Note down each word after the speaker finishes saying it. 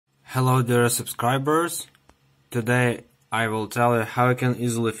Hello dear subscribers, today I will tell you how you can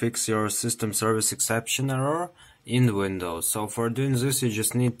easily fix your system service exception error in Windows. So for doing this you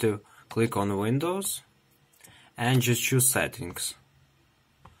just need to click on Windows and just choose settings.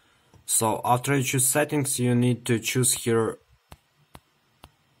 So after you choose settings you need to choose here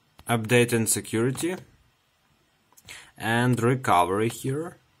update and security and recovery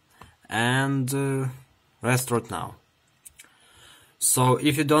here and restart now. So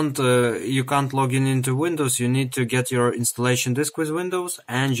if you you can't log in into Windows, you need to get your installation disk with Windows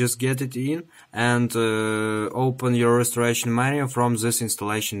and just get it in and open your restoration menu from this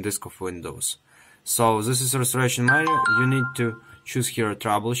installation disk of Windows. So this is restoration menu. You need to choose here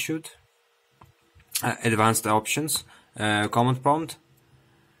troubleshoot, advanced options, command prompt,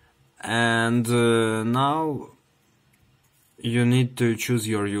 and now you need to choose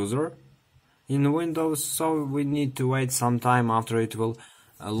your user in Windows, so we need to wait some time after it will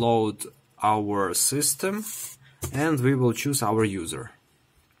load our system and we will choose our user.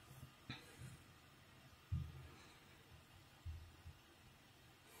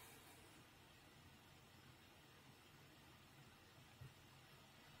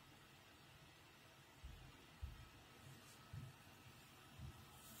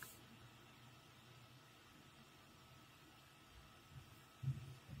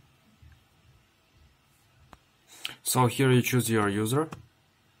 So here you choose your user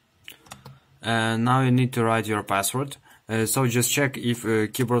and now you need to write your password. So just check if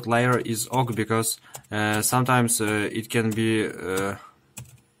keyboard layer is OK, because sometimes it can be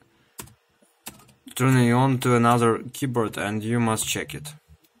turning on to another keyboard and you must check it.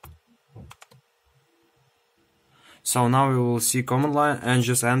 So now we will see command line and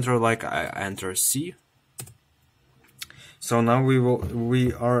just enter like I enter C. So now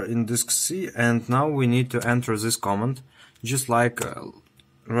we are in disk C and now we need to enter this command just like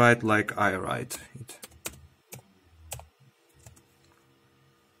write like I write it.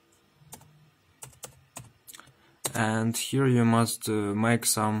 And here you must make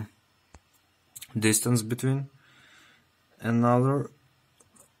some distance between another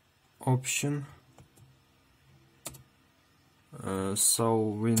option. So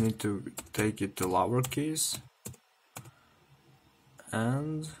we need to take it to lowercase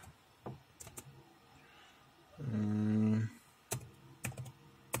and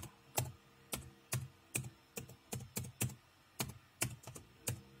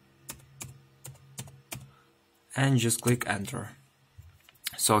just click enter.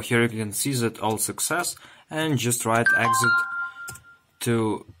 So here you can see that all success and just write exit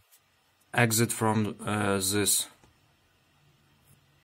to exit from this